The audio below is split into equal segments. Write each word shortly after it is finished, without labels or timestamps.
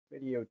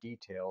Video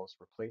details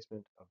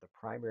replacement of the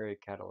primary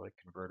catalytic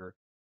converter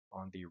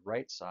on the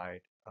right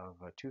side of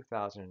a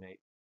 2008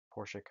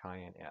 Porsche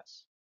Cayenne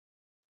S.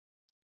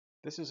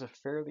 This is a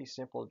fairly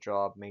simple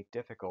job made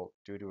difficult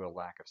due to a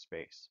lack of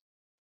space.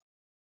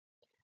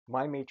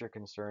 My major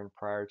concern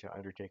prior to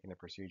undertaking the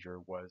procedure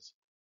was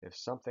if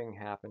something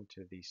happened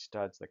to the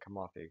studs that come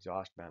off the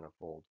exhaust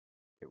manifold,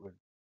 it would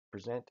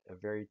present a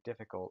very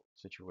difficult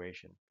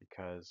situation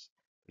because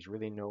there's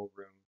really no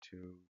room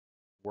to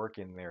work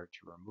in there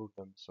to remove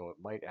them, so it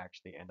might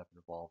actually end up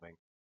involving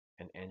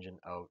an engine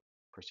out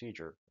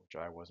procedure, which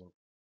I wasn't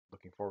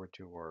looking forward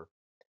to or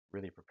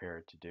really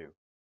prepared to do.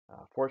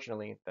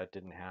 Fortunately, that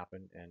didn't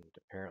happen, and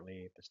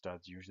apparently the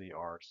studs usually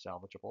are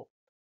salvageable,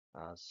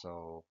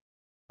 so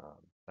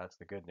that's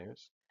the good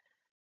news.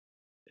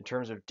 In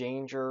terms of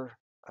danger,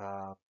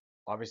 uh,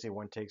 obviously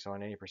one takes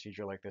on any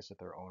procedure like this at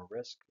their own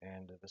risk,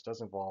 and this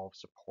does involve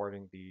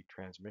supporting the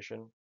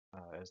transmission,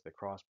 as the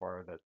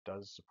crossbar that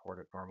does support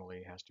it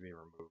normally has to be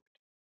removed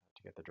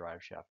to get the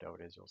drive shaft out,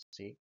 as you'll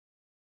see.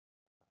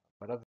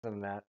 But other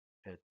than that,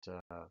 it's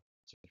a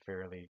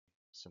fairly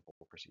simple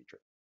procedure.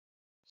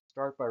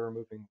 Start by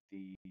removing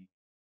the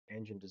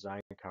engine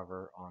design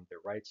cover on the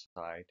right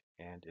side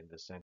and in the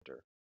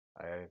center.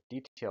 I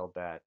detailed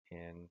that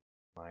in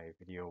my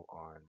video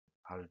on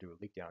how to do a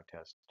leak down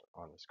test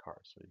on this car,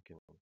 so you can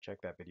check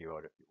that video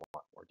out if you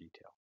want more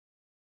detail.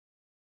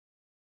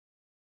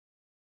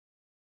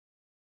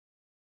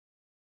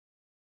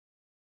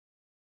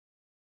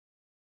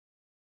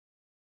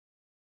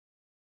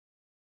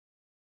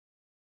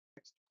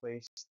 Next,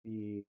 place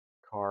the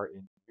car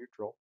in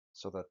neutral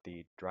so that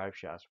the drive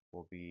shaft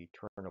will be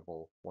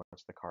turnable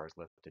once the car is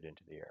lifted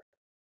into the air.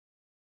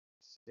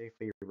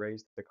 Safely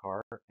raise the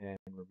car and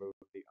remove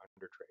the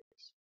under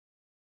trays.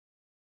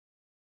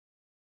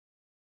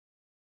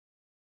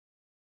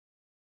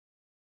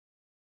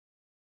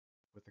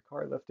 With the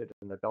car lifted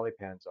and the belly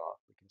pans off,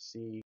 we can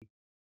see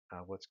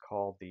what's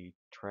called the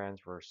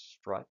transverse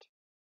strut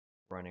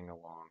running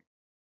along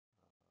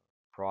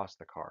across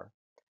the car.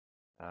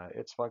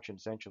 Its function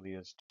essentially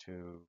is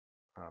to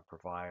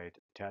provide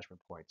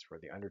attachment points for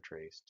the under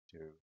trays to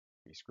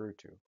be screwed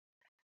to.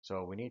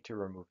 So we need to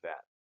remove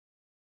that.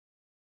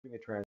 The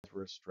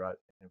transverse strut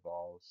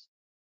involves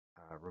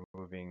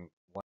removing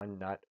one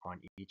nut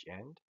on each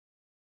end.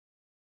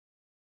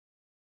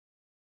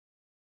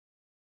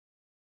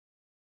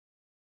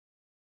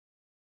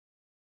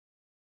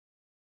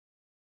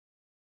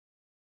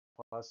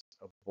 Plus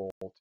a bolt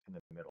in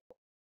the middle.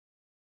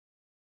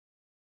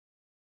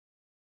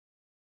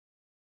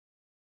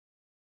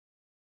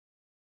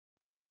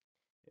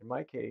 In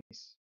my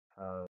case,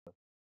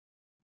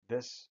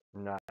 this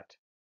nut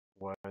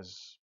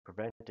was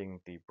preventing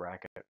the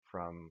bracket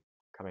from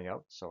coming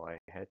out, so I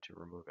had to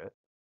remove it.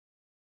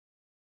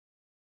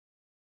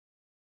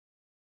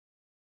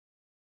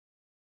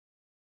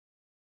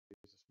 Use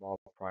a small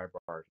pry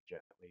bar to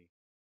gently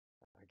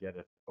get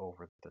it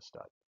over the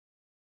stud.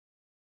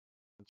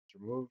 Once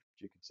removed,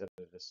 you can set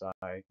it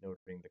aside,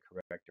 noting the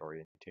correct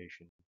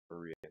orientation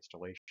for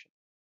reinstallation.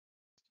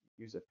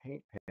 Use a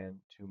paint pen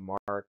to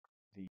mark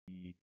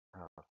the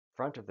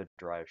front of the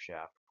drive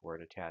shaft where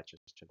it attaches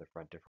to the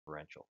front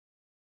differential.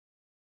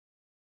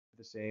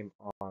 The same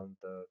on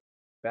the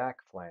back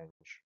flange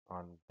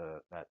on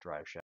that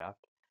drive shaft.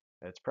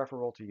 It's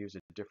preferable to use a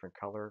different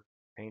color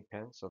paint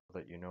pen so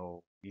that you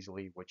know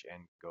easily which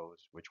end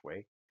goes which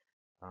way.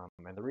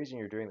 And the reason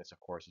you're doing this, of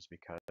course, is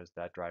because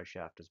that drive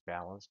shaft is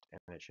balanced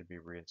and it should be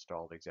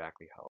reinstalled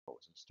exactly how it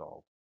was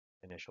installed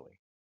initially.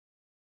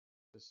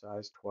 The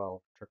size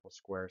 12 triple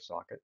square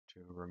socket to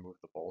remove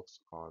the bolts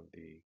on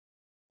the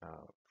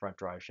front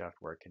drive shaft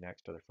where it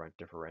connects to the front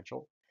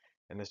differential.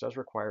 And this does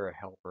require a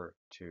helper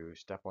to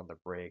step on the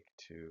brake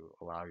to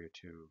allow you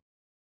to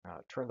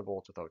turn the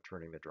bolts without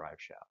turning the drive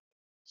shaft.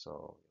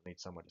 So you need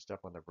someone to step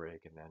on the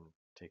brake and then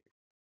take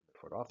the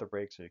foot off the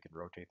brake so you can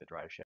rotate the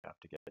drive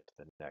shaft to get to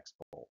the next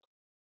bolt.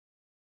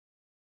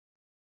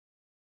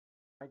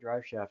 My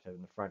drive shaft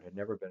in the front had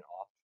never been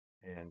off,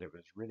 and it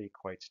was really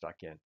quite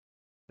stuck in.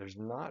 There's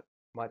not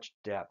much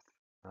depth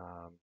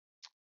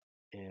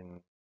in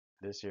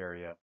this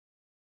area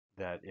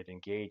that it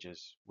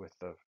engages with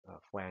the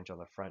flange on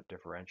the front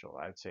differential.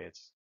 I'd say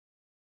it's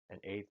an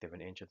eighth of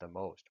an inch at the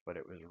most, but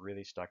it was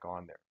really stuck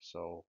on there.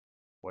 So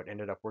what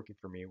ended up working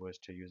for me was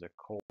to use a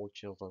cold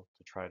chisel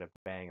to try to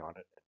bang on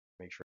it and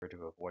make sure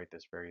to avoid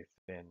this very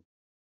thin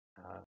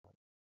uh,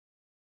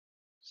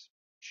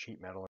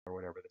 sheet metal or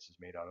whatever this is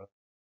made out of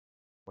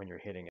when you're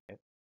hitting it.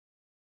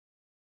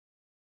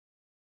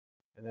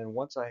 And then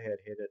once I had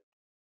hit it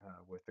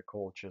with the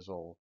cold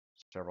chisel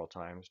several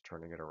times,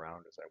 turning it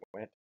around as I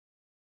went,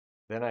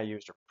 then I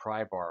used a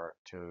pry bar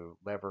to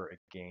lever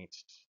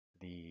against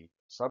the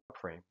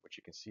subframe, which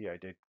you can see I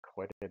did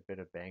quite a bit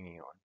of banging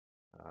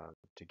on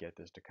to get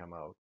this to come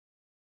out.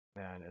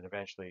 And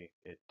eventually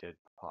it did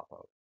pop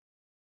out.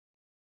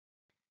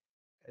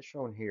 As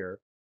shown here,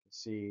 you can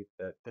see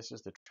that this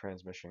is the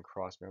transmission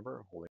cross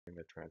member holding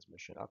the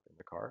transmission up in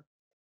the car.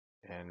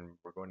 And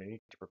we're going to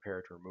need to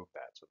prepare to remove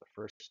that. So the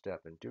first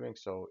step in doing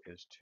so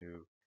is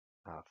to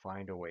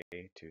find a way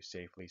to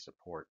safely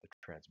support the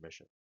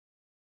transmission.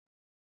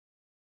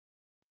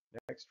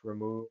 Next,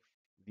 remove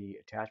the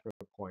attachment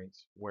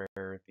points where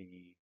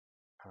the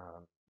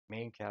um,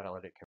 main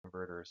catalytic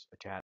converters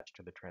attach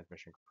to the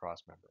transmission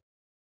crossmember.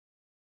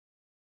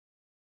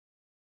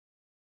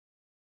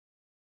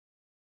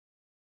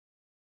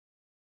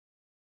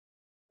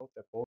 Note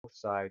that both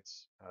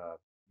sides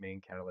main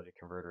catalytic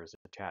converter is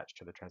attached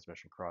to the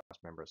transmission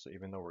crossmember. So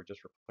even though we're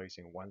just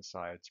replacing one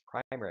side's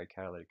primary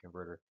catalytic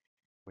converter,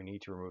 we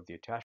need to remove the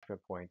attachment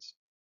points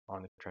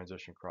on the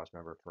transmission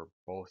crossmember for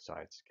both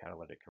sides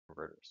catalytic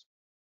converters.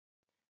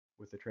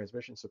 With the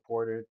transmission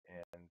supported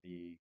and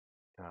the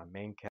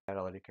main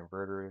catalytic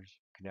converters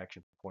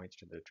connection points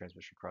to the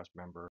transmission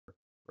crossmember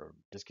are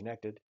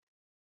disconnected,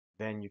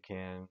 then you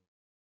can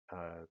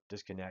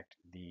disconnect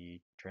the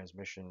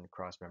transmission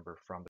crossmember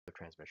from the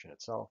transmission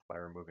itself by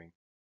removing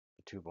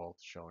the two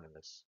bolts shown in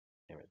this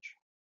image.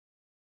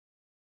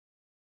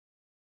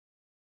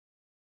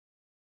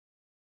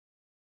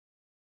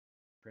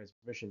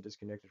 Transmission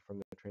disconnected from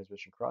the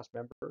transmission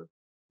crossmember,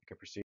 you can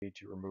proceed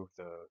to remove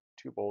the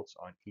two bolts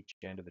on each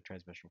end of the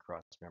transmission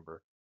crossmember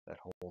that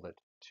hold it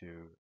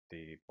to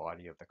the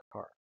body of the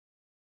car.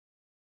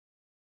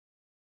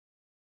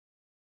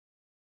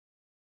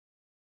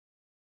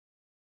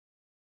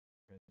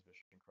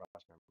 Transmission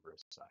crossmember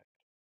aside.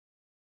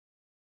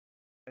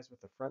 As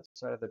with the front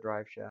side of the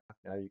drive shaft,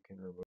 now you can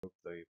remove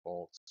the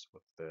bolts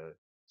with the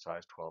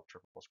size 12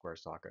 triple square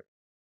socket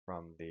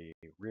from the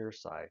rear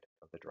side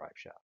of the drive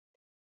shaft.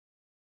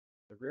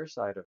 The rear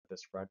side of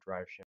this front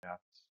drive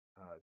shaft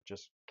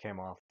just came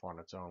off on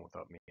its own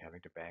without me having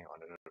to bang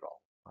on it at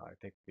all. I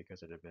think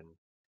because it had been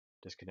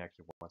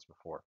disconnected once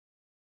before.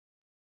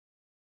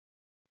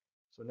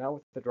 So now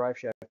with the drive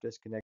shaft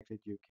disconnected,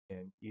 you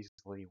can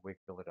easily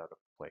wiggle it out of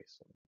place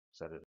and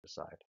set it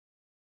aside.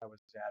 I was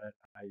at it,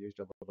 I used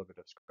a little bit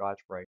of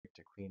Scotch-Brite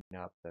to clean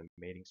up the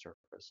mating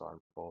surface on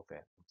both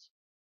ends,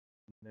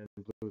 and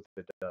then blew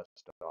the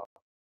dust off,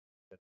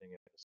 setting it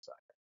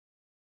aside.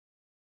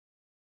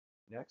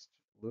 Next,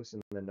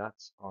 loosen the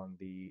nuts on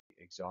the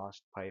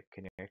exhaust pipe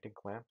connecting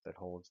clamp that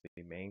holds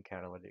the main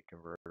catalytic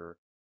converter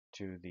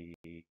to the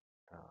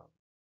um,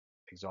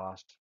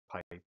 exhaust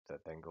pipe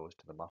that then goes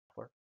to the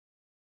muffler.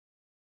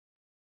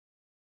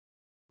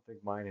 I don't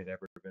think mine had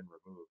ever been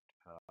removed.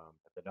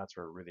 The nuts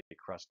were really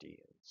crusty,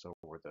 and so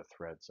were the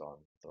threads on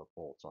the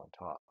bolts on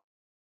top.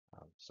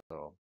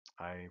 So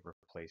I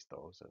replaced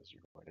those, as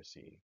you're going to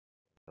see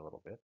in a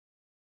little bit.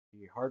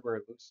 The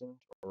hardware loosened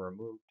or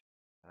removed,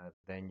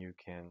 then you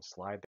can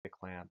slide the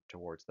clamp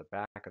towards the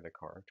back of the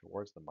car,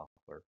 towards the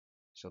muffler,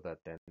 so that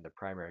then the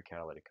primary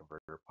catalytic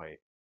converter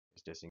pipe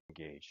is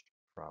disengaged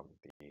from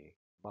the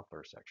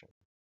muffler section.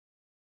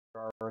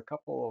 There are a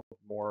couple of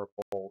more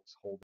bolts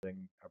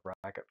holding a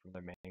bracket from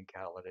the main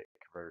catalytic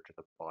converter to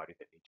the body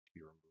that need to be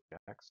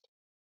removed next.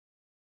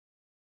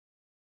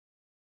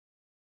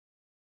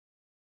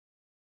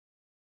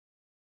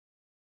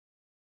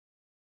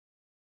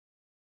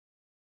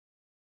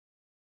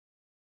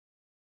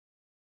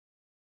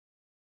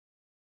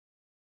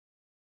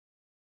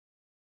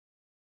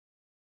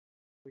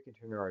 We can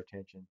turn our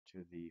attention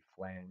to the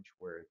flange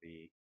where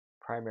the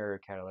primary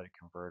catalytic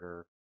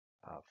converter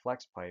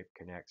flex pipe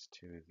connects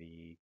to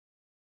the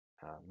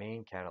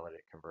main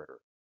catalytic converter.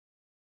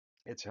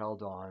 It's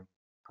held on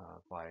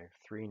by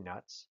three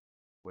nuts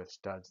with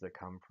studs that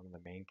come from the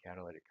main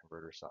catalytic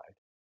converter side.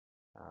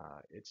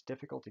 It's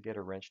difficult to get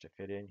a wrench to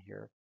fit in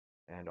here,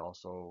 and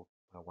also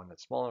one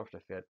that's small enough to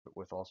fit, but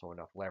with also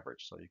enough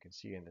leverage. So you can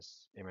see in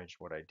this image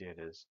what I did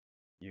is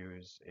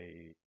use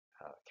a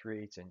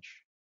 3/8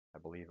 inch, I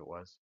believe it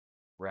was,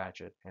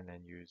 ratchet, and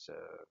then use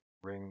a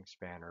ring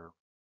spanner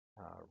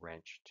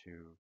wrench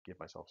to give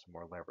myself some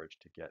more leverage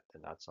to get the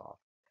nuts off.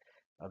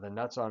 The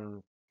nuts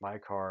on my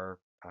car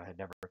had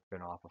never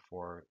been off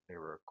before. They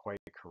were quite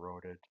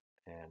corroded,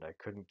 and I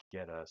couldn't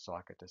get a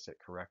socket to sit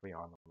correctly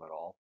on them at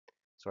all.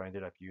 So I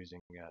ended up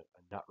using a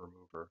nut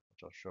remover,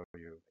 which I'll show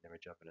you an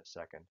image of in a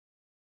second,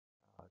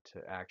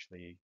 to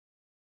actually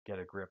get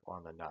a grip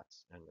on the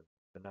nuts. And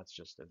the nuts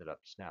just ended up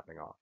snapping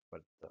off,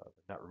 but the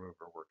nut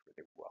remover worked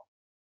really well.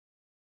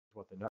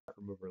 What the nut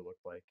remover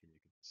looked like, and you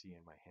can see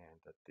in my hand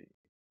that the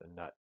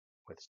nut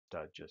with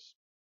stud just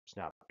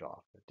snapped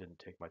off. It didn't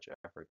take much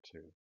effort to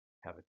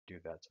have it do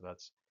that. So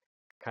that's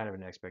kind of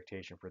an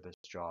expectation for this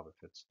job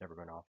if it's never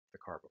been off the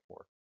car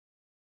before.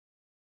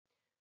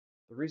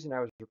 The reason I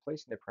was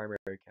replacing the primary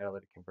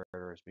catalytic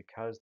converter is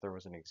because there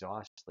was an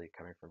exhaust leak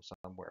coming from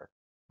somewhere.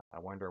 I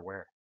wonder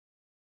where.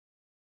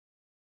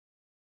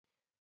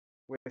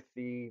 With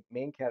the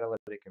main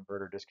catalytic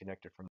converter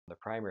disconnected from the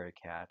primary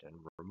cat and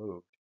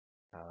removed,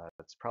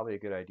 it's probably a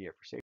good idea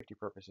for safety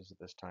purposes at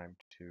this time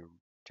to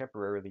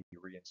temporarily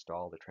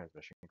reinstall the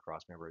transmission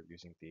crossmember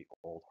using the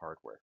old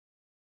hardware.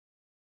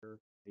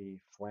 The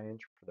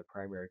flange for the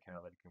primary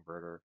catalytic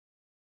converter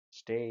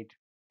stayed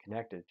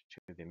connected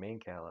to the main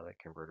catalytic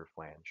converter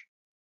flange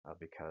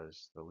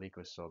because the leak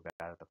was so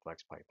bad at the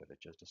flex pipe that it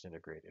just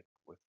disintegrated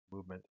with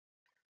movement.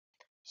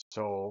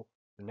 So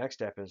the next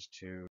step is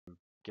to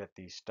get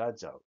these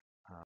studs out.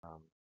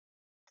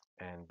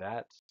 and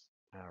that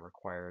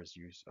requires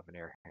use of an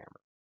air hammer.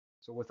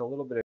 So with a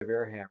little bit of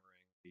air hammering,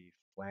 the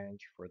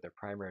flange for the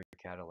primary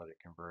catalytic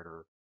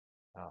converter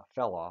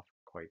fell off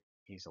quite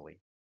easily.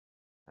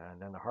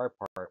 And then the hard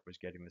part was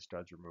getting the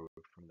studs removed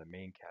from the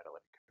main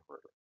catalytic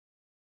converter.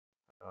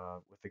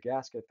 With the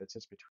gasket that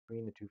sits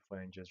between the two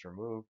flanges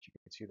removed, you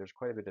can see there's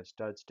quite a bit of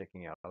stud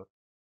sticking out,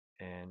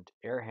 and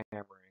air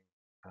hammering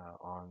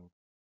on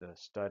the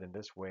stud in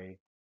this way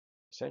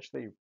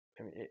essentially,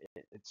 I mean,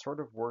 it sort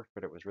of worked,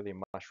 but it was really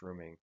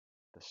mushrooming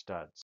the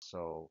studs.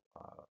 So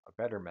a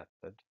better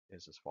method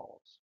is as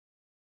follows.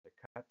 To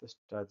cut the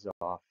studs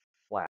off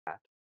flat,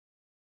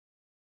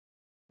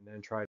 and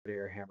then try to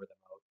air hammer them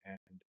out.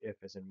 And if,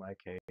 as in my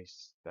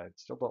case, that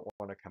still don't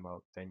want to come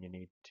out, then you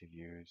need to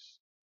use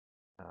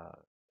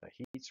a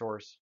heat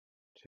source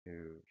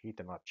to heat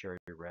them up cherry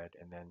red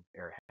and then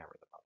air hammer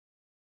them out.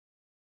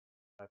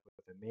 But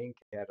with a main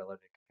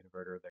catalytic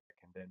converter that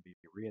can then be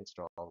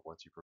reinstalled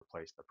once you've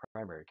replaced the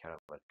primary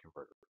catalytic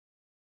converter.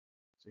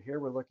 So here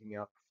we're looking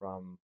up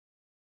from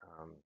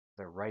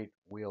the right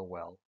wheel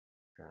well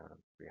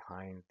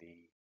behind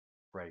the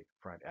right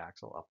front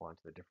axle up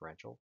onto the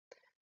differential.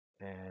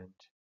 And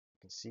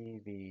you can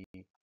see the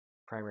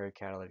primary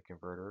catalytic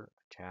converter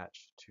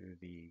attached to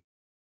the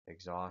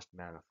exhaust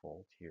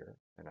manifold here,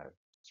 and I've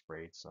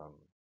sprayed some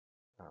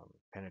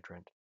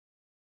penetrant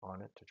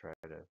on it to try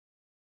to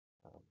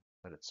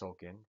let it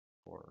soak in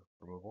for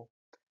removal.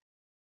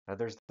 Now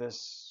there's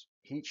this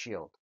heat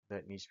shield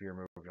that needs to be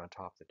removed on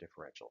top of the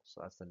differential,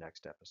 so that's the next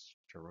step, is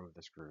to remove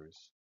the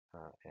screws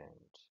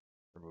and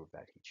remove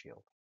that heat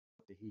shield.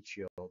 What the heat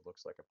shield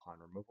looks like upon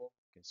removal,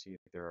 you can see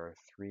there are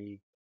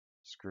 3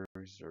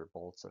 screws or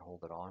bolts that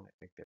hold it on. I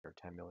think they're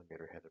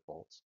 10mm headed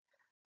bolts.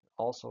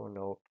 Also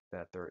note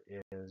that there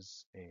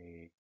is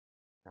a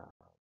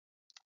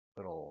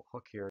little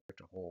hook here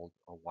to hold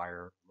a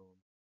wire loom,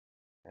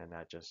 and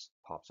that just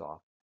pops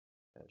off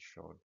as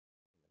shown in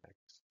the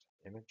next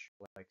image,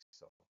 like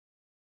so.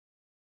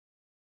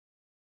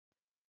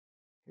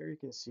 Here you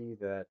can see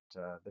that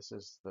this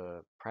is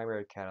the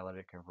primary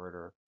catalytic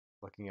converter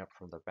looking up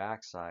from the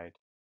back side,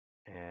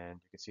 and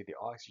you can see the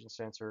oxygen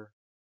sensor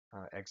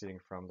exiting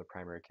from the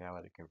primary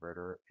catalytic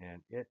converter,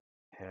 and it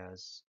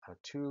has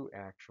 2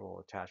 actual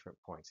attachment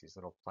points, these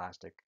little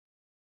plastic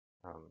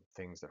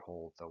things that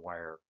hold the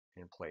wire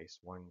in place,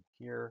 one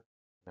here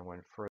and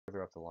one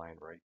further up the line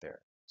right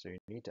there. So you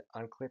need to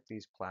unclip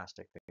these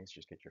plastic things,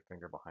 just get your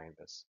finger behind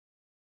this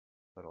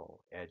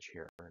little edge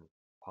here and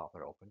pop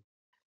it open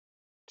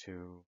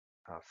to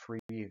free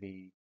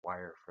the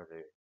wire for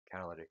the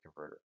catalytic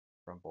converter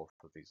from both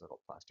of these little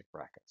plastic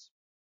brackets.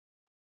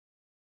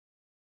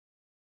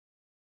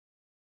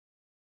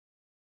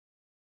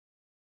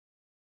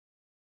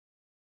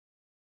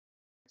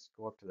 Let's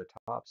go up to the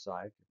top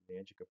side of the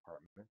engine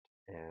compartment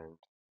and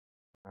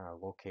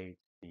locate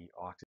the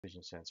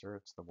oxygen sensor.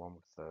 It's the one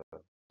with the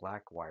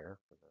black wire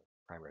for the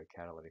primary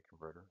catalytic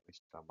converter, at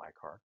least on my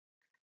car,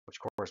 which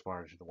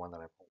corresponds to the one that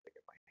I'm holding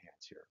in my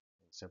hands here.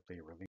 And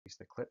simply release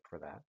the clip for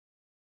that.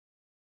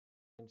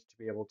 And to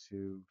be able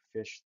to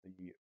fish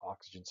the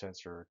oxygen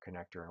sensor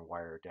connector and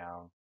wire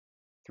down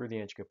through the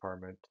engine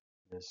compartment,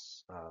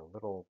 this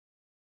little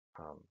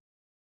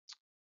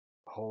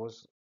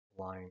hose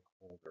line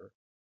holder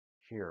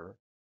here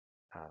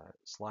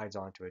slides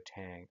onto a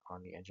tang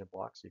on the engine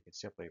block, so you can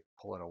simply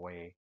pull it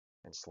away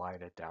and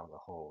slide it down the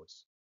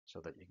hose so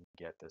that you can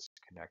get this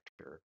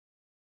connector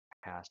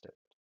past it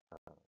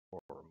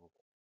for removal.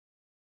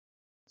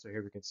 So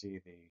here we can see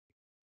the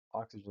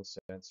oxygen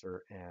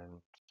sensor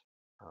and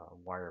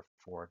wire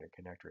for it and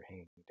connector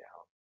hanging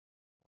down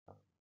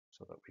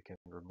so that we can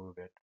remove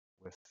it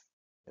with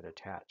it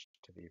attached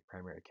to the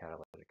primary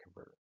catalytic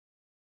converter.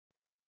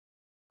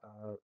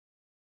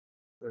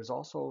 There's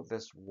also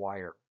this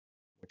wire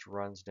which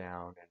runs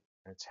down,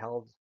 and it's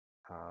held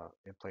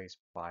in place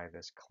by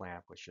this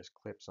clamp which just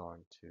clips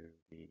onto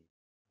the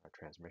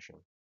transmission.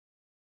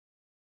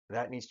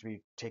 That needs to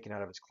be taken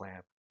out of its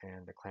clamp,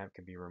 and the clamp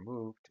can be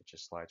removed. It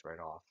just slides right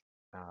off.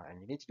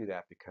 And you need to do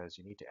that because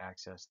you need to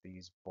access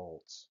these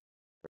bolts.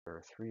 There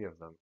are 3 of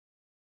them.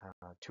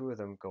 2 of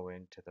them go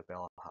into the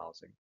bell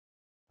housing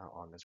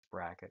on this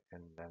bracket,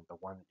 and then the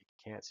one that you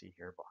can't see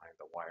here behind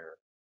the wire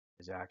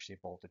is actually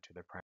bolted to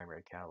the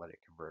primary catalytic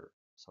converter.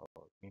 So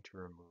you need to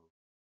remove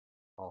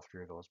all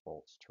 3 of those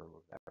bolts to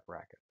remove that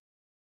bracket.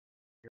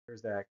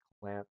 Here's that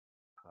clamp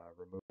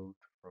removed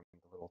from the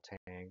little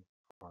tang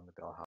on the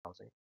bell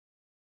housing.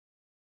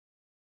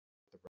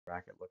 The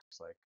bracket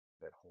looks like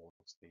that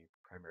holds the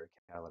primary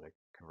catalytic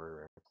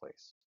converter in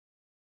place.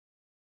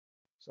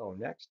 So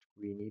next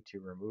we need to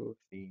remove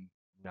the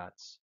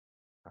nuts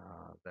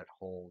that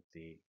hold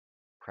the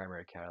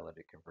primary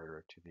catalytic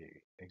converter to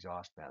the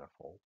exhaust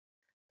manifold.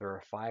 There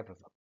are 5 of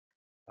them.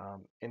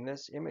 In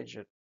this image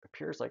it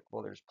appears like,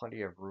 well, there's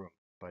plenty of room,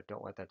 but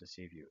don't let that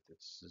deceive you.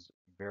 This is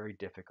very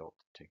difficult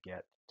to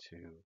get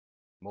to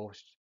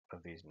most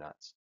of these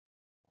nuts.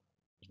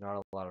 There's not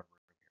a lot of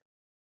room here.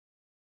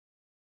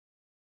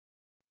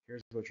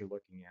 Here's what you're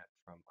looking at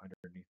from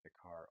underneath the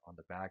car on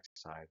the back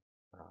side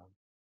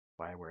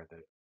by where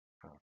the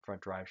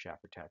front drive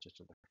shaft attaches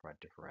to the front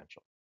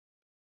differential.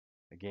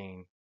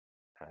 Again,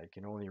 you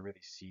can only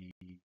really see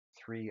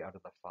 3 out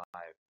of the 5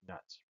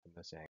 nuts from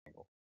this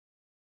angle.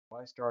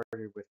 I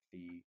started with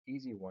the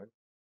easy one,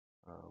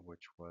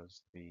 which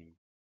was the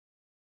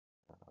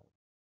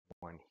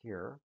one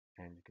here,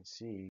 and you can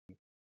see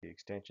the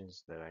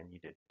extensions that I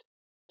needed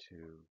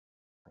to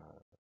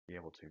be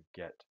able to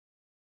get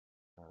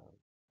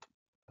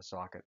a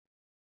socket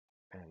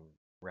and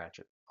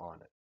ratchet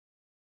on it.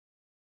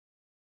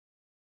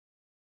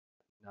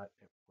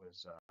 It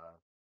was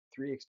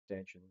 3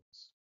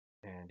 extensions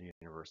and a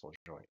universal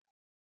joint.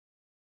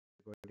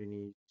 You're going to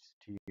need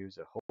to use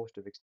a host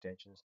of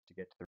extensions to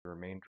get to the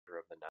remainder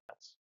of the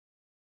nuts.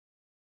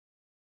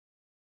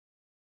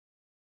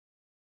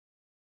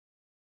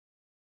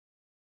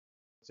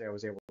 Say I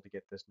was able to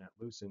get this nut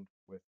loosened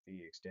with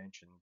the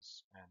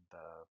extensions and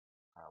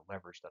the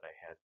leverage that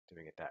I had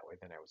doing it that way,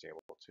 then I was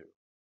able to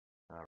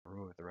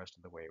remove it the rest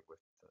of the way with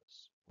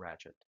this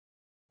ratchet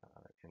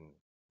in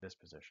this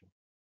position.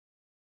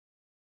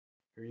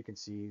 Here you can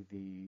see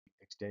the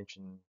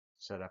extension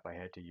setup I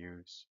had to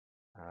use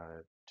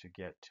to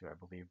get to, I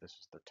believe this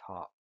is the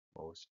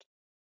topmost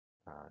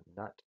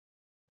nut,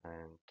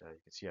 and you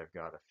can see I've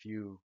got a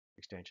few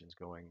extensions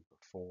going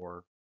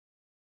before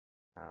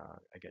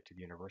I get to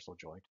the universal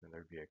joint, and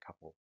there'd be a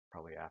couple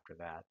probably after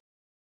that.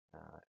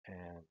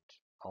 And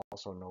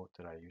also note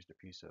that I used a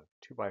piece of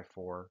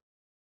 2x4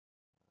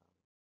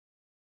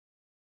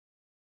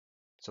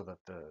 so that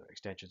the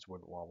extensions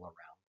wouldn't wobble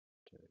around,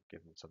 to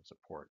give them some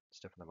support,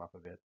 stiffen them up a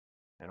bit.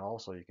 And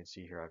also you can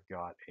see here I've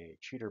got a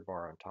cheater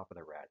bar on top of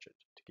the ratchet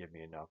to give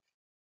me enough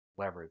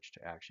leverage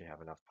to actually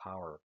have enough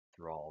power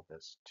through all of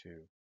this to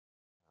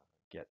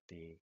get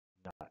the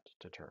nut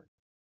to turn.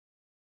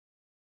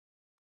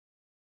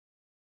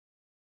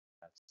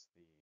 That's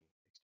the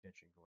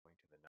extension going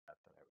to the nut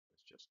that I was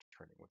just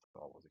turning with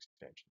all those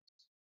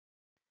extensions.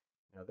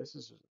 Now this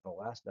is the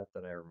last nut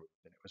that I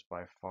removed, and it was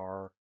by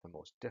far the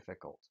most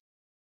difficult.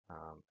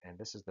 And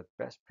this is the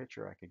best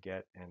picture I could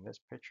get, and this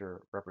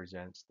picture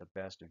represents the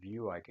best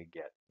view I could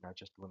get, not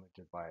just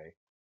limited by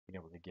being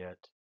able to get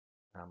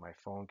my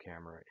phone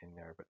camera in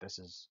there, but this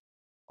is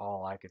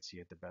all I could see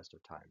at the best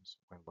of times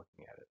when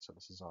looking at it. So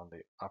this is on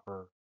the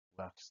upper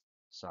left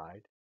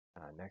side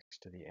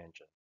next to the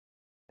engine,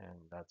 and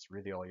that's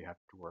really all you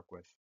have to work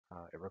with.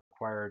 It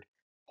required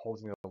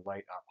holding the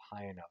light up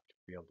high enough to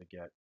be able to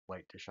get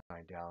light to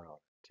shine down on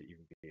it to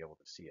even be able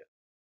to see it.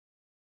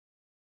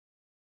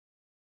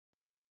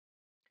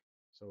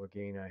 So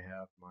again, I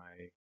have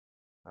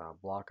my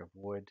block of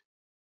wood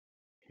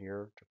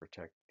here to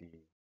protect the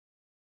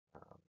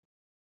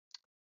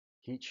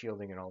heat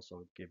shielding and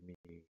also give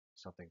me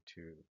something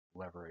to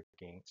lever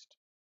against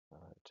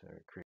to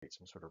create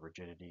some sort of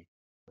rigidity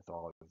with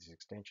all of these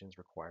extensions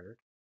required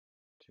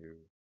to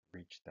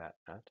reach that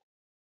nut.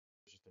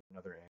 Just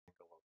another angle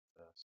of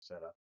the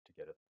setup to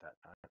get at that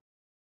nut.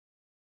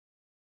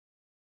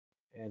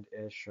 And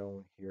as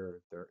shown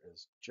here, there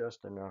is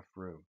just enough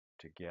room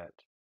to get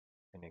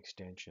an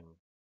extension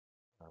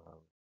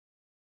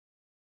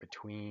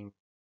between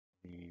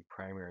the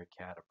primary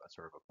cat,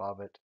 sort of above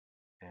it,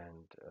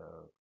 and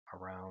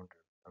around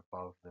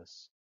above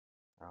this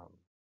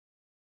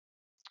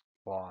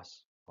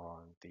boss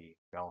on the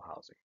bell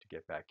housing to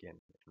get back in and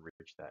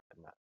reach that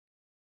nut.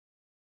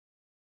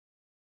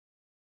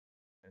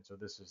 And so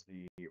this is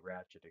the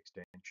ratchet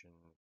extension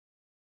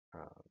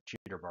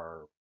cheater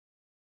bar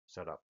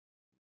setup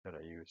that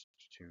I used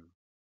to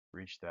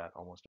reach that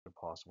almost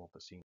impossible to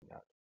see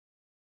nut.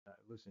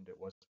 Loosened, it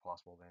was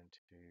possible then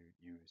to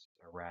use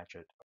a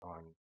ratchet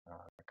on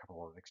a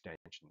couple of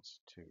extensions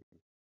to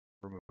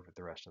remove it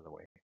the rest of the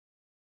way.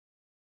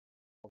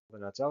 Pull the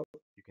nuts out,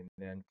 you can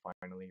then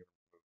finally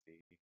remove the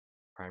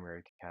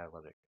primary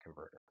catalytic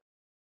converter.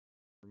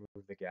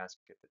 Remove the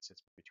gasket that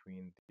sits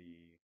between the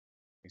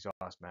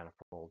exhaust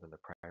manifold and the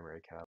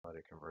primary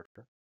catalytic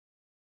converter.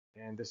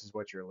 And this is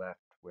what you're left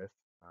with,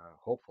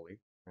 hopefully,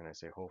 and I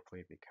say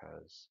hopefully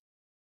because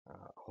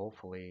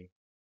hopefully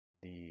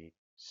the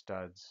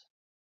studs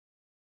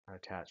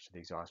attached to the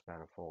exhaust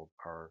manifold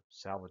are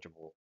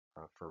salvageable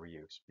for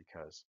reuse,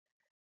 because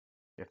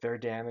if they're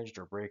damaged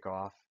or break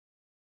off,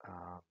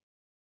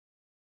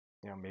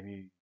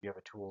 maybe you have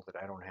a tool that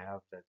I don't have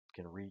that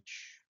can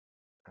reach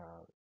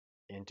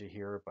into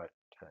here, but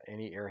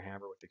any air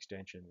hammer with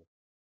extension would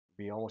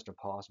be almost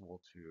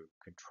impossible to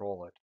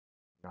control it,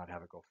 not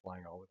have it go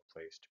flying all over the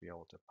place to be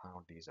able to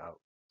pound these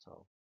out.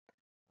 So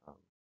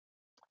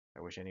I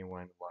wish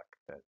anyone luck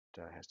that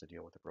has to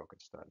deal with a broken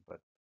stud,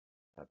 but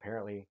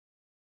apparently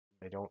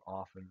they don't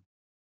often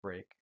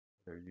break.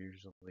 They're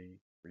usually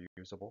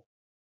reusable.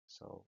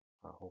 So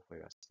hopefully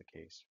that's the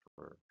case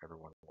for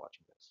everyone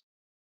watching this.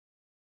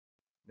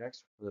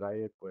 Next that I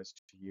did was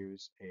to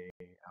use a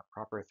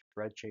proper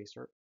thread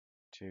chaser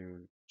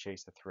to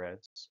chase the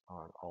threads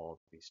on all of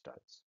these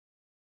studs.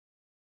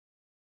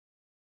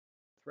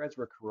 The threads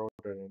were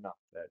corroded enough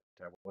that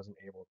I wasn't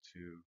able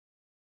to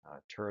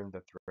turn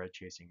the thread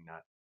chasing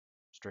nut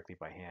strictly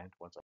by hand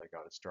once I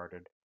got it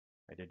started.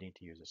 I did need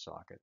to use a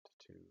socket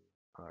to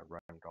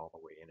run it all the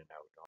way in and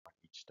out on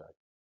each stud.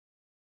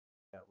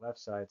 That left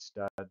side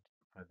stud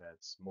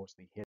that's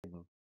mostly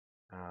hidden,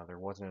 there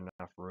wasn't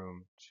enough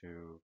room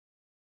to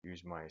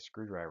use my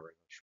screwdriver,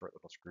 the short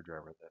little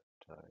screwdriver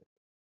that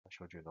I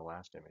showed you in the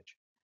last image,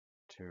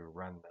 to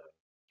run the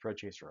thread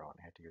chaser on.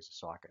 I had to use a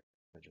socket.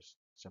 There just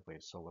simply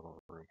is so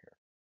little room here.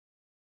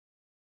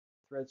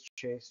 Threads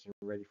chased and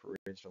ready for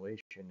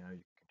installation. Now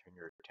you can turn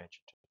your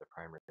attention to the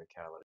primary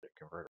catalytic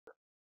converter.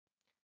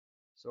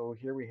 So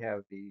here we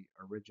have the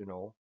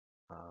original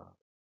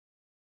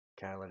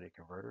catalytic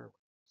converter.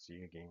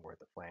 See again where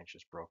the flange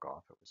just broke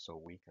off. It was so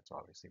weak. That's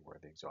obviously where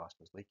the exhaust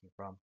was leaking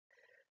from.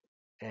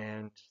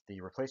 And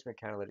the replacement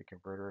catalytic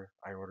converter,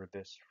 I ordered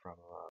this from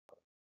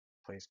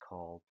a place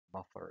called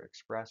Muffler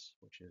Express,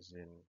 which is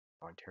in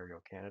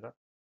Ontario, Canada.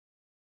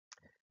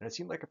 And it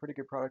seemed like a pretty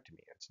good product to me.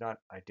 It's not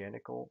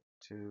identical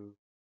to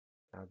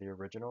the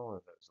original.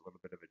 There's a little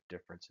bit of a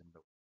difference in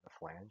the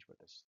flange, but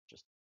it's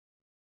just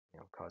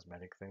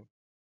cosmetic thing.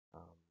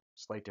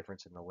 Slight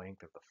difference in the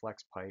length of the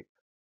flex pipe,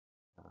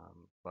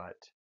 but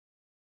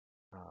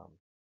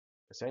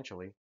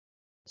essentially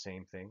the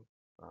same thing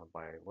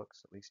by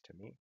looks, at least to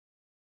me.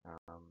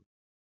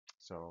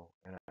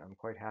 And I'm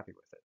quite happy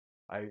with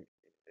it.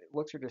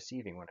 Looks are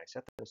deceiving when I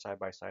set them side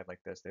by side like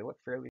this. They look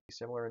fairly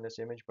similar in this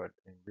image, but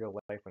in real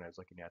life, when I was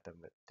looking at them,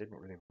 it didn't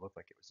really look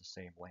like it was the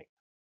same length.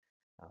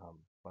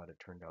 But it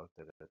turned out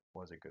that it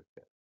was a good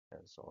fit,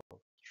 as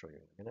I'll show you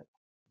in a minute.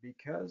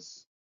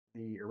 Because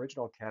the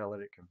original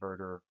catalytic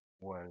converter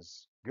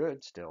was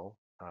good still,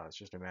 it's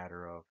just a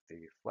matter of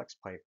the flex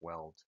pipe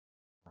weld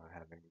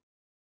having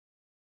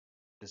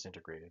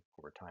disintegrated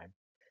over time.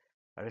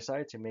 I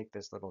decided to make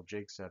this little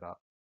jig setup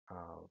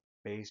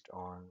based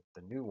on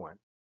the new one,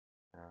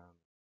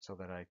 so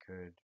that I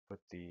could put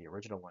the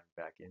original one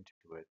back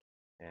into it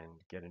and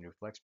get a new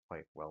flex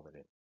pipe welded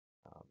in.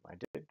 I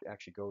did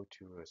actually go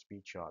to a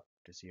speed shop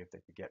to see if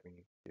they could get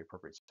me the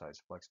appropriate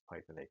size flex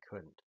pipe, and they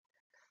couldn't.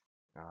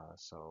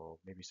 So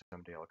maybe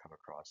someday I'll come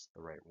across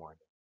the right one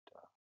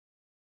and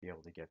be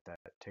able to get that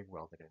TIG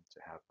welded in to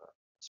have a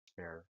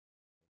spare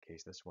in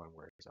case this one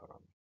wears out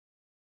on me.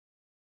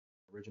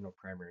 Original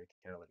primary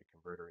catalytic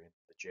converter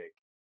into the jig,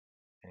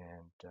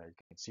 and you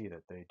can see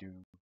that they do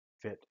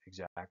fit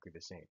exactly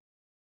the same.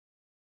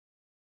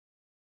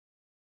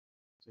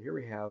 So here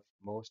we have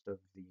most of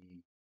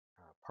the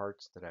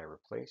parts that I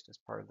replaced as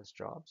part of this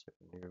job. So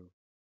the new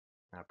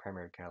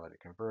primary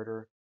catalytic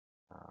converter,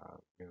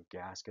 new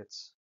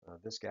gaskets.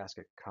 This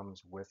gasket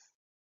comes with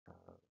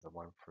the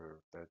one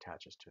that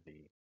attaches to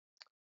the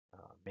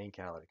main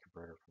catalytic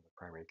converter from the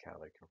primary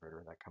catalytic converter,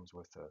 and that comes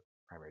with the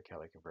primary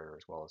catalytic converter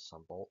as well as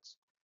some bolts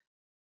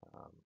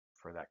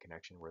for that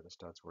connection where the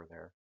studs were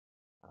there.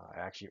 I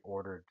actually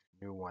ordered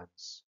new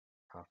ones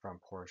from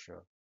Porsche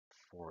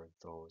for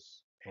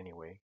those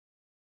anyway.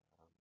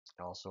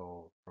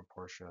 Also from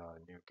Porsche,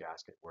 a new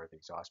gasket where the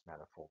exhaust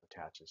manifold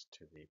attaches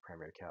to the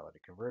primary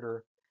catalytic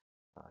converter,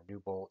 new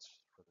bolts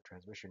for the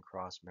transmission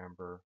cross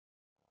member,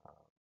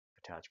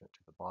 attachment to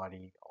the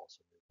body,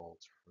 also new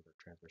bolts for the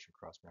transmission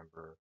cross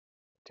member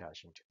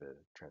attaching to the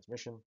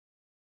transmission,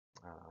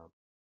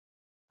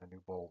 a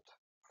new bolt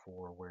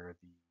for where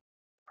the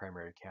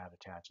primary cat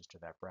attaches to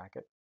that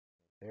bracket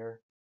right there,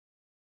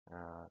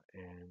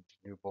 and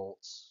new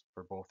bolts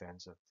for both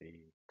ends of the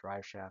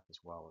drive shaft, as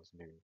well as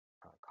new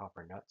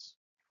copper nuts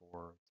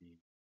for the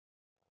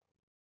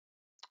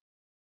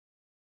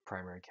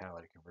primary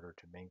catalytic converter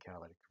to main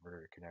catalytic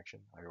converter connection.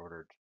 I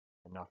ordered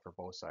enough for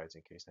both sides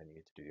in case I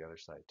needed to do the other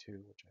side too,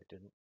 which I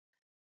didn't,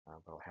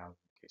 but I'll have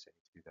in case I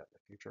need to do that in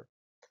the future.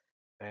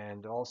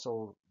 And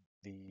also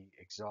the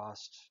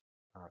exhaust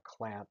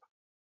clamp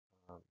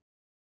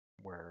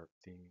where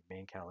the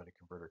main catalytic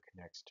converter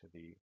connects to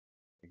the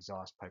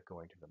exhaust pipe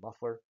going to the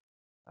muffler.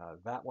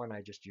 That one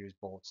I just used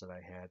bolts that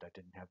I had. I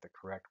didn't have the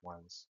correct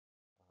ones,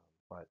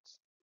 but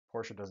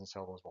Porsche doesn't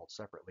sell those bolts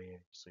separately,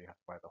 so you have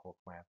to buy the whole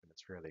clamp, and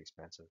it's fairly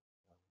expensive.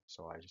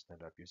 So I just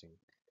ended up using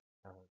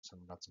some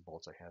nuts and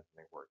bolts I had, and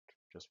they worked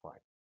just fine.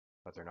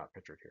 But they're not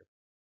pictured here.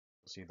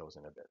 We'll see those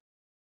in a bit.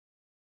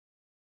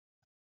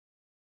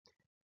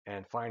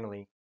 And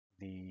finally,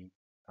 the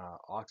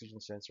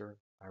oxygen sensor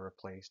I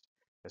replaced.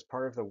 As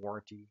part of the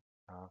warranty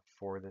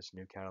for this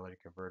new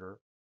catalytic converter,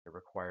 it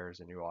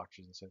requires a new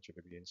oxygen sensor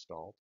to be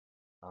installed.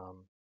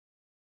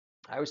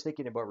 I was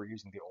thinking about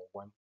reusing the old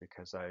one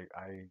because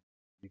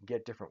you can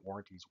get different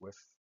warranties with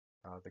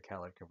the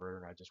catalytic converter,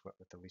 and I just went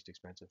with the least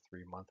expensive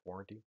 3-month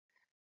warranty,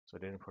 so I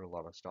didn't put a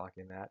lot of stock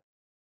in that.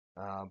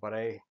 But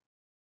I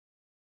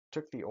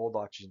took the old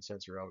oxygen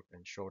sensor out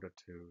and showed it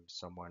to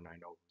someone I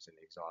know who's in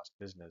the exhaust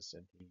business,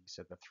 and he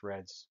said the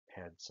threads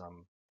had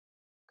some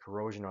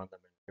corrosion on them,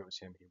 and if it was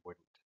him, he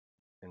wouldn't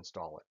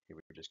install it. He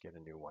would just get a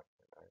new one.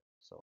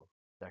 So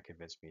that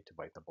convinced me to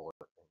bite the bullet.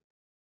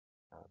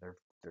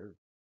 They're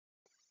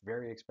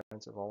very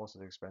expensive, almost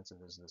as expensive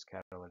as this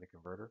catalytic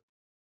converter,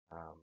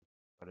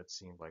 but it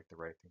seemed like the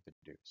right thing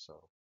to do, so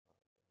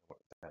I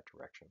went that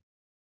direction.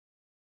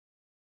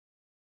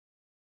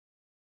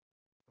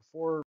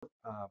 Before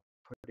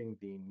putting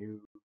the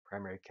new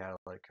primary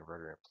catalytic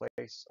converter in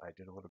place, I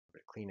did a little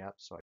bit of cleanup,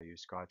 so I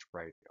used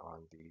Scotch-Brite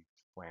on the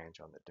flange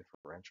on the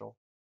differential,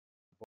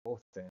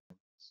 both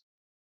ends,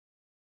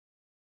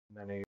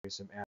 and then I used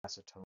some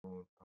acetone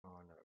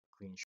on a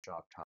clean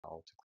shop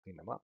towel to clean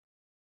them up.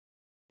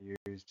 I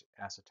used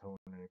acetone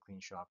and a clean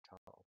shop towel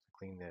to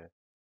clean the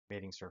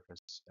mating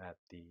surface at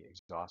the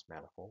exhaust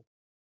manifold.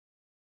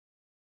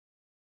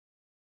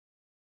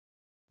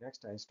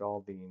 Next, I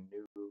installed the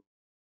new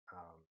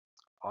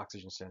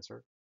oxygen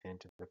sensor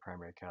into the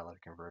primary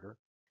catalytic converter.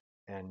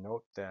 And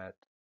note that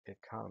it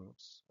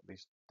comes, at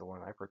least the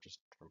one I purchased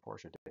from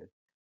Porsche did,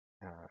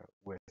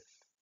 with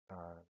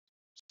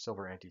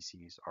silver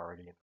anti-seize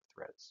already in the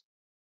threads.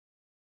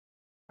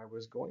 I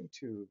was going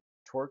to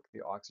torque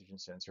the oxygen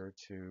sensor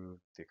to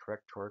the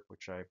correct torque,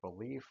 which I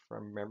believe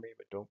from memory,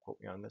 but don't quote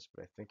me on this,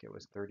 but I think it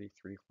was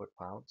 33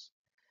 foot-pounds.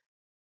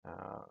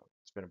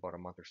 It's been about a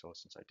month or so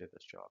since I did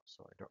this job,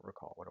 so I don't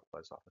recall what it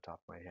was off the top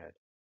of my head.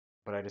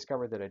 But I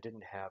discovered that I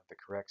didn't have the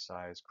correct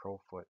size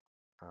crowfoot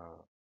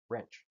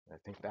wrench. I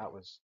think that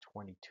was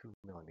 22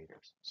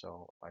 millimeters.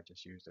 So I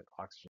just used an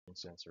oxygen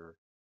sensor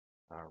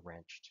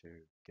wrench to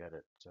get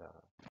it to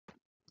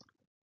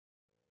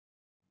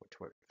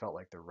what felt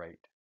like the right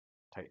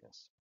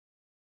tightness.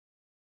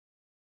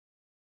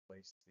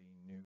 Placed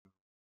the new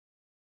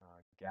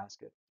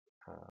gasket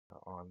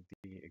on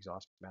the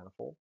exhaust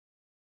manifold,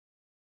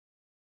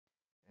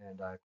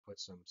 and I put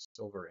some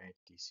silver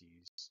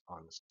anti-seize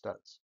on the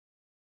studs.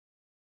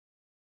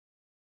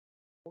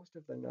 Most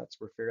of the nuts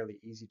were fairly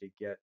easy to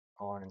get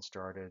on and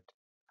started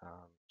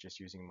just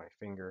using my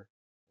finger,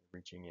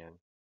 reaching in,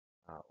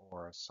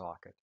 or a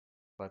socket.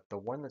 But the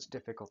one that's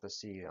difficult to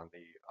see on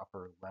the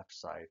upper left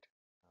side,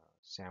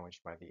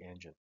 sandwiched by the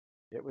engine,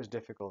 it was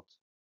difficult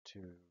to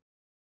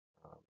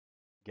um,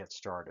 get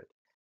started.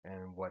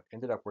 And what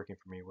ended up working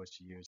for me was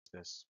to use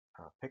this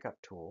pickup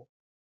tool,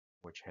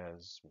 which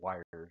has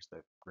wires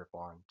that grip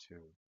onto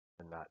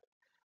the nut.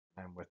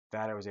 And with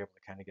that, I was able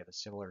to kind of get a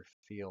similar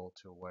feel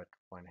to what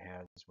one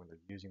has when they're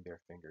using their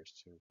fingers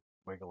to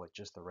wiggle it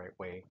just the right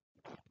way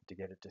to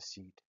get it to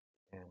seat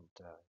and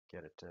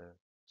get it to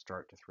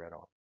start to thread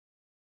on.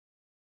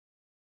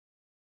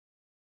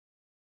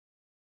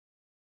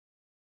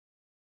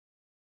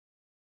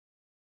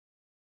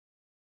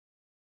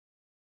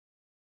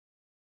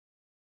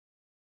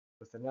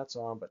 With the nuts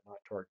on but not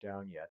torqued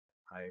down yet,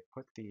 I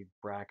put the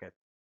bracket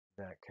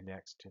that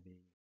connects to the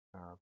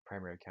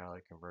primary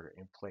catalytic converter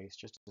in place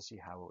just to see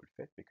how it would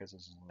fit, because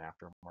this is an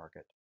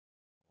aftermarket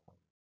um,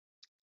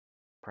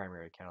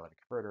 primary catalytic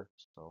converter,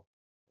 so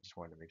I just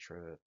wanted to make sure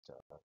that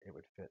it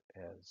would fit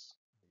as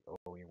the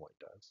OE one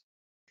does.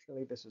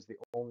 Actually, this is the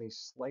only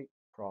slight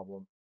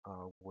problem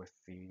with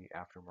the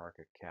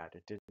aftermarket CAT.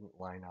 It didn't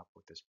line up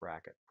with this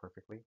bracket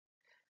perfectly.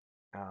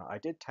 I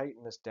did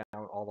tighten this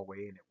down all the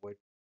way, and it would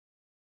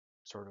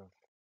sort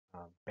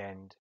of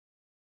bend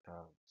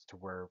to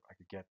where I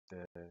could get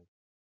the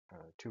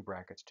two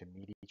brackets to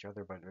meet each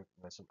other, but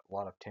there's a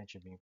lot of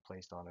tension being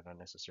placed on it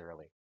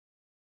unnecessarily.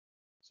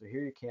 So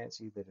here you can't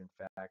see that in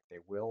fact they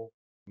will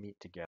meet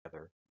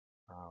together,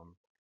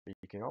 but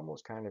you can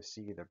almost kind of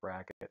see the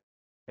bracket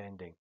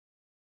bending.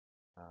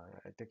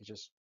 I think it's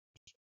just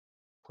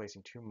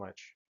placing too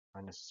much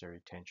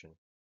unnecessary tension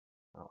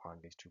on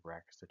these two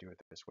brackets to do it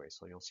this way.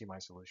 So you'll see my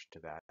solution to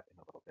that in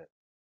a little bit.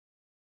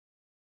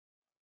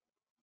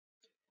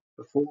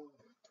 Before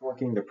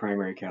torquing the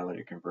primary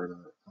catalytic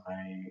converter,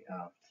 I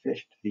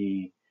fished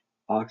the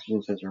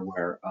oxygen sensor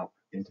wire up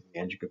into the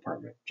engine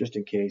compartment, just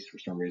in case for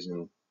some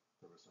reason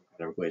there was some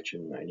kind of glitch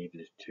and I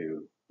needed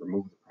to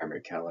remove the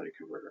primary catalytic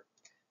converter.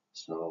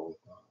 So,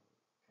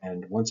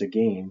 and once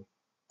again,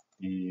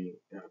 the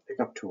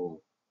pickup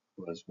tool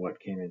was what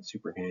came in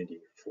super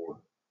handy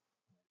for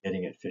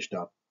getting it fished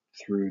up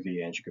through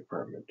the engine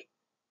compartment,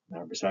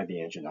 beside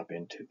the engine up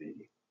into the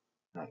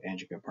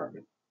engine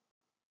compartment,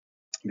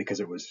 because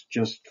it was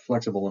just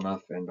flexible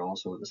enough and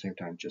also at the same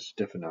time just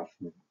stiff enough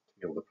to be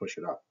able to push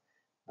it up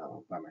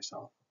by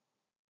myself.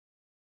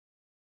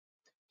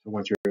 So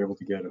once you're able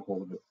to get a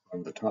hold of it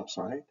on the top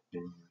side,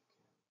 then you can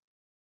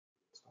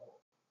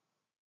install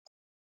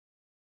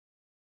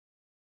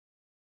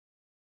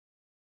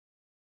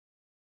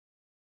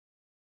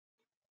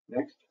it.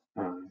 Next,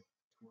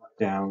 torque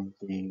down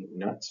the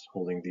nuts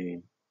holding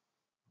the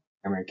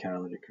primary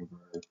catalytic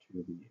converter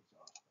to the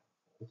exhaust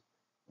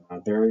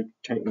manifold. They're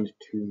tightened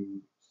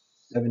to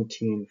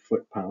 17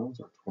 foot-pounds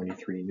or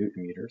 23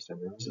 newton meters,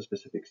 and there is a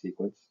specific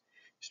sequence.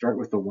 Start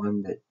with the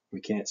one that we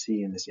can't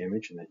see in this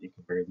image and that you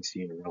can barely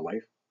see in real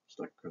life,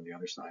 stuck on the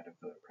other side of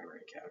the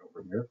primary cat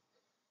over there.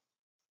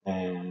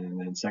 And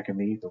then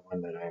secondly, the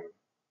one that I'm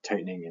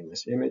tightening in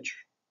this image.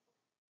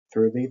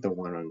 Thirdly, the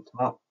one on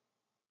top.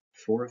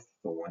 Fourth,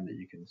 the one that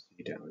you can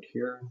see down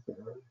here. And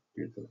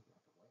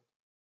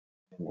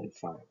then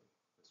finally,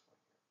 this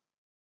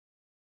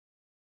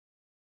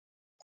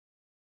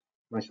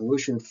one. My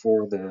solution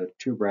for the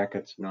two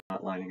brackets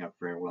not lining up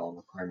very well in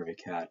the primary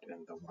cat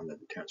and the one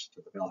that attached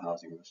to the bell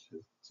housing was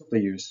to simply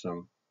use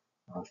some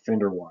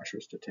fender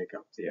washers to take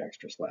up the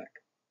extra slack.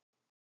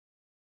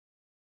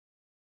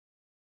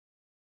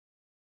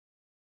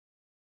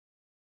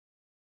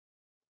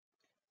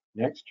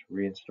 Next,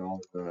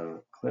 reinstall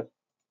the clip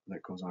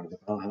that goes onto the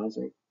bell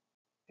housing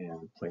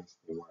and place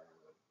the wire.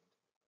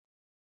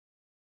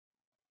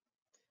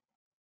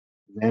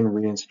 Then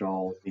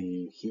reinstall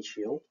the heat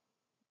shield.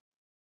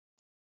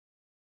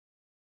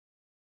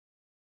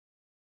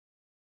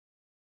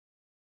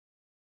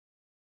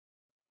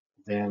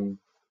 Then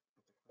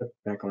clip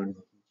back onto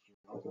the heat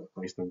shield and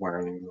place the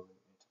wiring into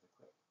the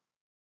clip.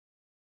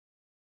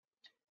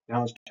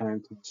 Now it's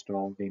time to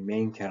install the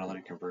main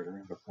catalytic converter,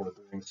 and before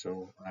doing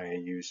so, I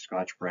use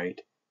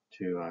Scotch-Brite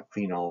to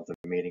clean all of the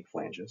mating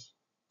flanges.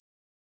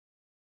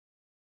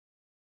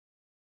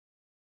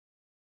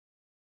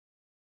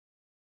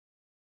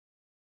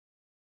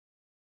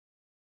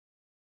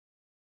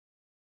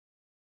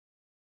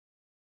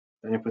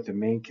 Then I put the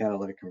main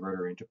catalytic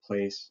converter into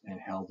place and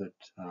held it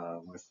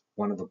with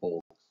one of the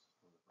bolts,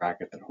 the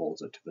bracket that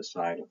holds it to the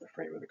side of the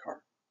frame of the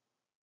car.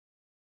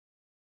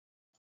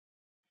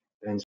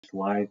 Then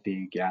slide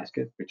the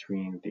gasket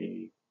between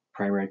the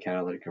primary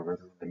catalytic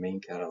converter and the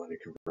main catalytic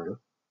converter,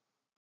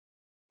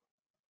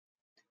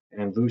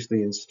 and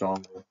loosely install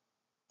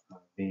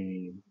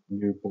the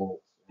new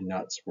bolts and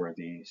nuts where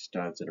the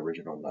studs and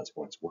original nuts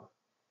once were.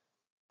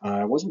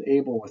 I wasn't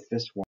able with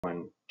this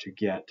one to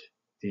get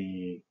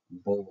the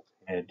bolt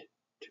head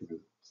to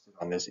sit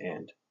on this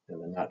end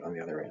and the nut on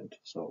the other end,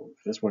 so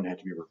this one had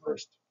to be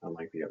reversed,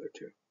 unlike the other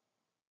two.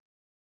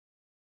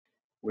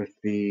 With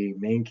the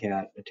main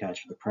cat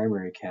attached to the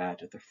primary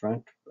cat at the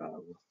front, with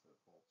the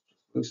bolts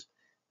just loose,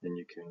 then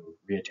you can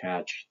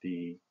reattach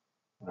the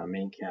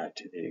main cat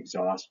to the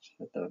exhaust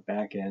at the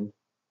back end,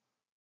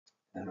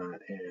 and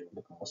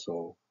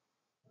also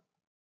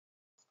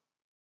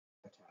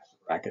attach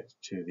the bracket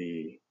to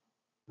the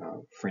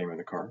frame of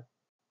the car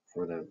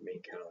for the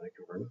main catalytic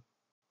converter.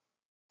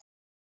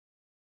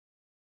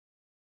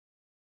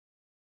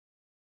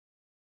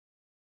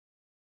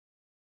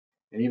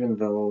 And even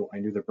though I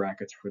knew the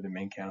brackets for the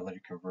main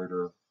catalytic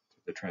converter to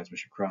the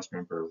transmission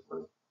crossmember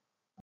were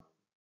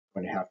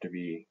going to have to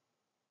be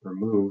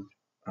removed,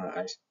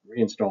 I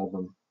reinstalled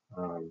them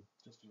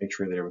just to make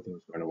sure that everything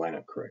was going to line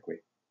up correctly.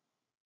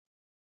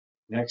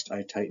 Next,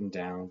 I tightened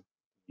down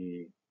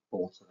the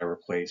bolts that I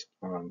replaced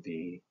on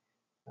the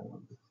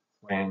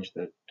flange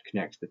that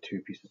connects the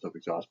two pieces of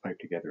exhaust pipe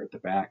together at the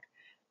back,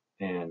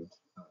 and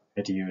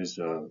had to use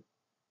a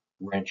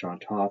wrench on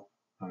top.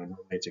 Normally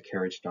it's a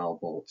carriage style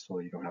bolt, so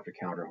you don't have to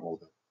counter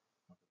hold it.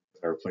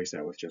 I replaced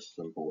that with just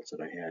some bolts that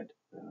I had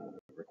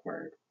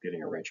required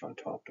getting a wrench on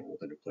top to hold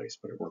it in place,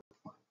 but it worked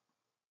fine.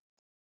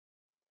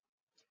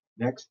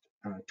 Next,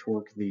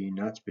 torque the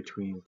nuts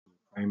between the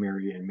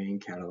primary and main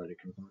catalytic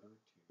converter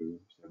to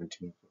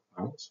 17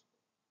 foot-pounds.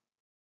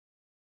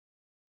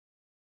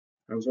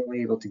 I was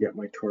only able to get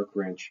my torque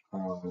wrench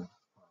on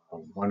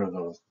one of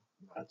those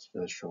nuts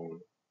as shown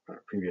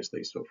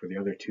previously, so for the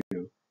other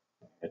two,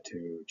 I had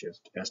to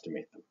just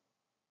estimate them.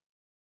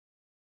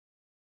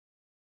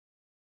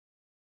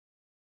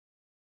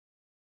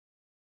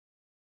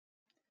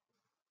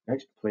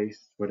 Next,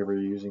 place whatever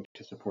you're using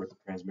to support the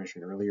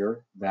transmission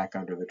earlier back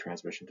under the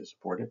transmission to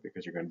support it,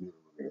 because you're going to be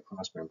removing a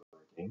cross member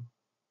again.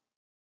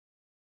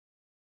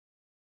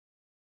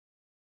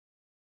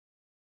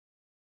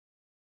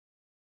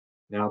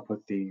 Now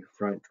put the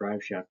front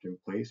drive shaft in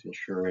place,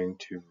 ensuring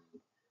to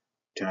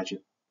attach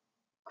it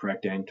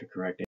correct end to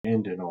correct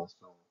end, and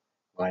also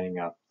lining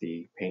up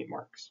the paint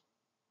marks.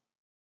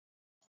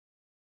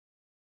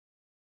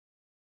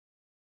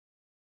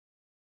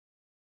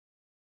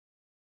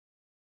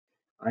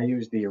 I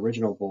use the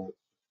original bolt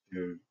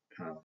to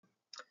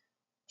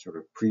sort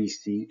of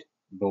pre-seat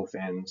both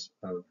ends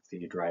of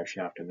the drive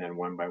shaft, and then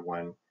one by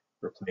one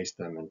replace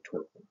them and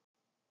torque them.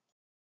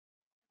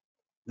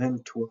 Then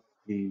torque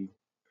the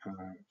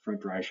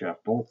front drive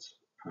shaft bolts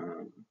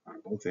on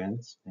both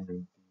ends,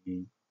 and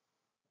the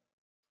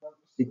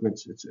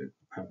sequence, it's a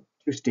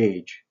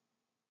two-stage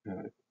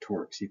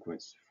torque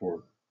sequence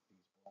for these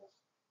bolts.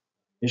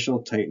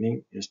 Initial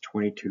tightening is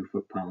 22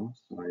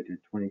 foot-pounds, so I did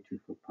 22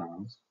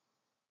 foot-pounds,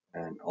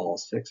 and all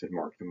six had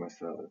marked them with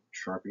a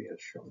Sharpie as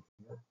shown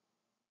here.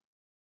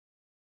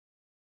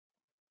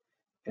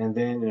 And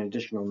then an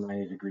additional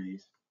 90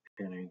 degrees,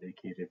 and I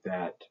indicated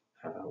that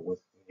with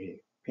a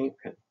paint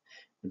pen.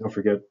 And don't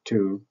forget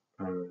too,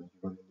 you're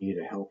going to need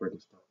a helper to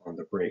step on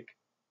the brake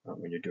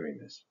when you're doing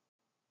this.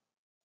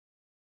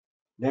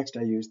 Next,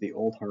 I use the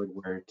old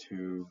hardware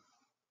to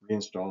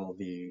reinstall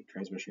the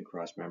transmission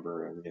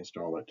crossmember and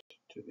reinstall it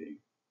to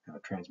the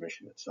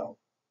transmission itself.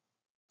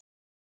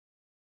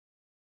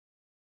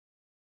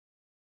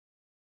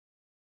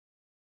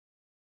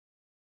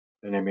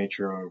 Then I made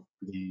sure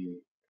the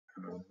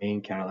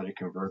main catalytic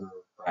converter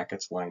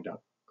brackets lined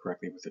up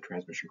correctly with the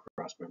transmission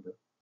crossmember.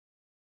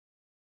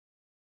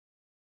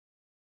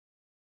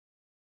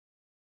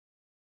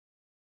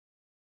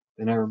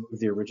 Then I removed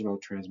the original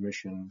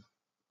transmission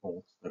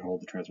bolts that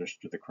hold the transmission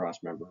to the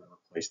crossmember and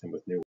replaced them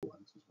with new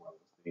ones, as well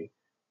as the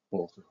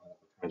bolts that hold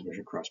the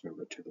transmission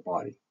crossmember to the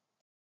body.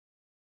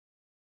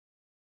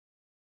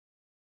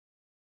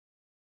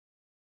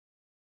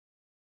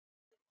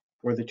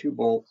 For the two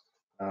bolts,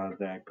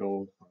 that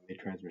go from the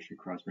transmission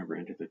crossmember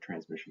into the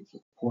transmission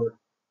support,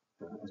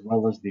 as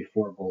well as the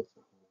 4 bolts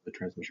that hold the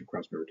transmission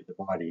crossmember to the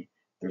body.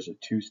 There's a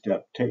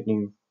 2-step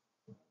tightening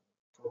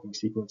torquing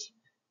sequence,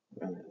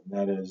 and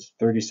that is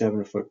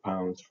 37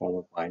 foot-pounds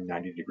followed by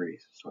 90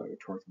 degrees. So I would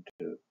torque them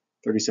to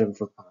 37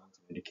 foot-pounds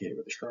and indicate it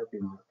with a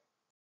Sharpie mark,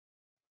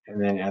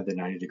 and then add the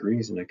 90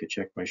 degrees, and I could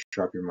check my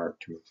Sharpie mark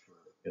to make sure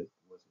it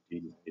was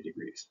indeed 90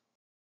 degrees.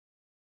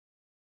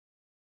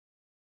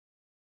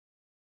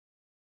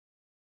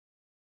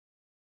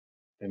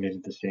 And I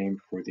did the same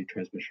for the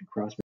transmission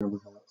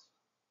crossmember belts.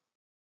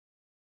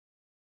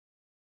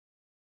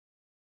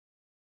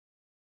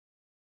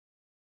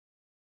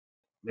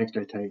 Next,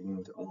 I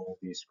tightened all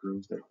the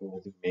screws that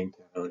hold the main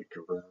catalytic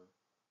converter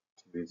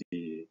to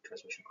the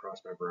transmission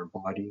crossmember and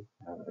body.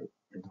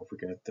 And don't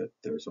forget that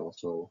there's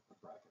also a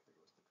bracket that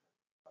goes to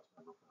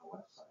the crossmember from the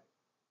left side,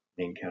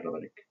 main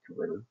catalytic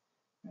converter.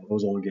 And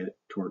those all get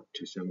torqued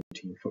to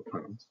 17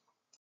 foot-pounds.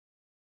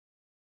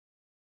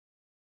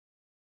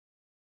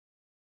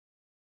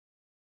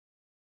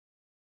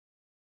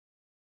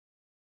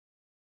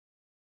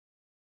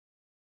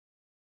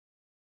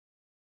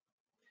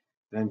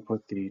 Then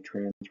put the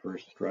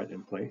transverse strut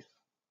in place.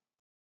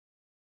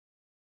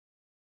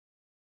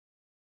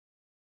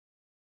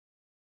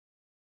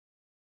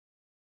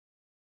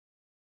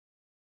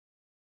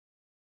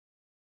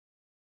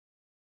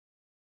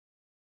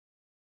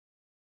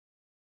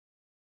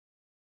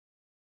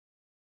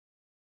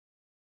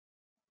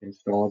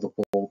 Install the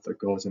bolt that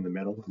goes in the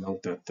middle.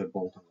 Note that the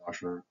bolt and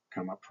washer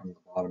come up from the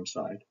bottom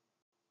side.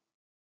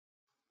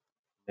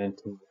 Then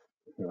to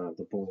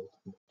the bolt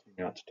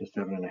nuts to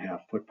 7.5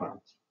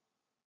 foot-pounds.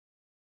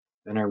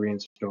 Then I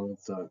reinstalled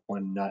the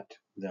one nut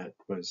that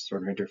was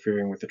sort of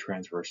interfering with the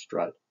transverse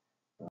strut,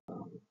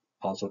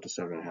 also to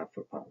 7.5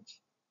 foot-pounds.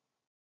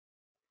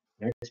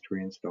 Next,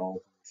 reinstall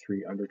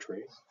 3 under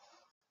trays.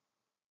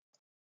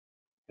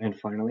 And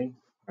finally,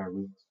 I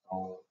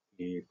reinstall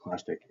the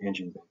plastic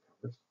engine bay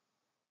covers.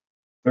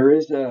 There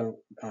is a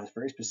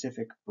very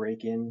specific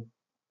break-in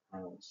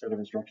set of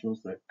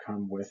instructions that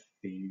come with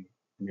the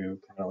new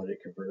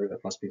catalytic converter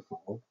that must be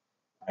followed.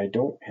 I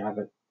don't have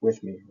it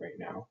with me right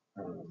now,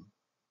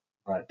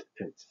 but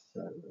it's,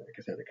 like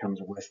I said, it comes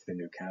with the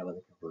new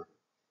catalytic converter.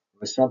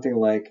 It was something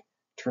like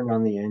turn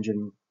on the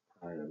engine,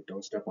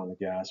 don't step on the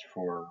gas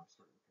for a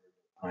certain period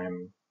of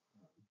time.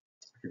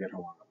 I forget how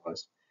long it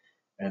was.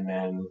 And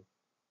then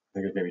I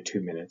think it was maybe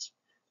 2 minutes.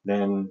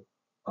 Then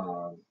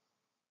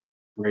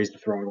raise the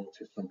throttle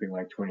to something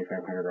like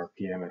 2,500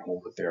 RPM and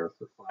hold it there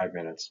for 5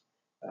 minutes.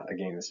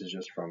 Again, this is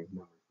just from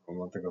a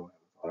month ago. I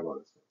haven't thought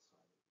about it since.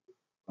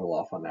 I'm a little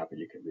off on that, but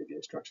you can read the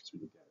instructions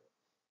when you get it.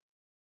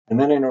 And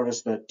then I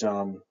noticed that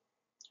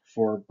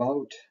for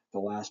about the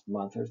last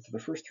month, or for the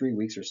first 3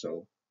 weeks or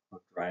so of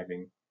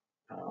driving,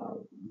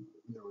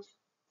 there was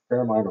a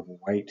fair amount of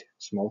white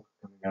smoke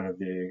coming out of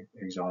the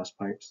exhaust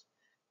pipes.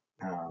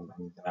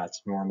 And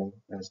that's normal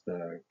as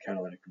the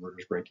catalytic converter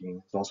is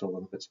breaking. It's also a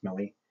little bit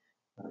smelly.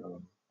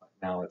 But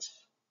now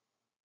it's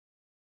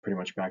pretty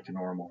much back to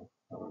normal.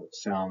 It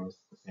sounds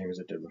the same as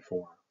it did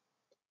before.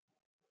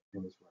 It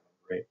was running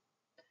great.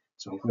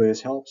 So hopefully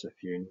this helps if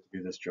you need to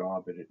do this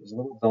job. It is a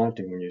little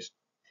daunting when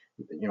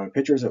in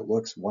pictures it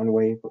looks one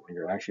way, but when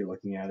you're actually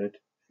looking at it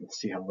and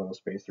see how little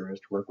space there is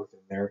to work with in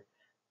there,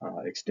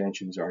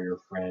 extensions are your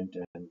friend,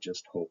 and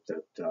just hope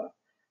that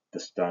the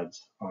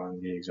studs on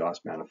the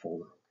exhaust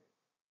manifold are okay.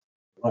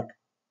 Good luck.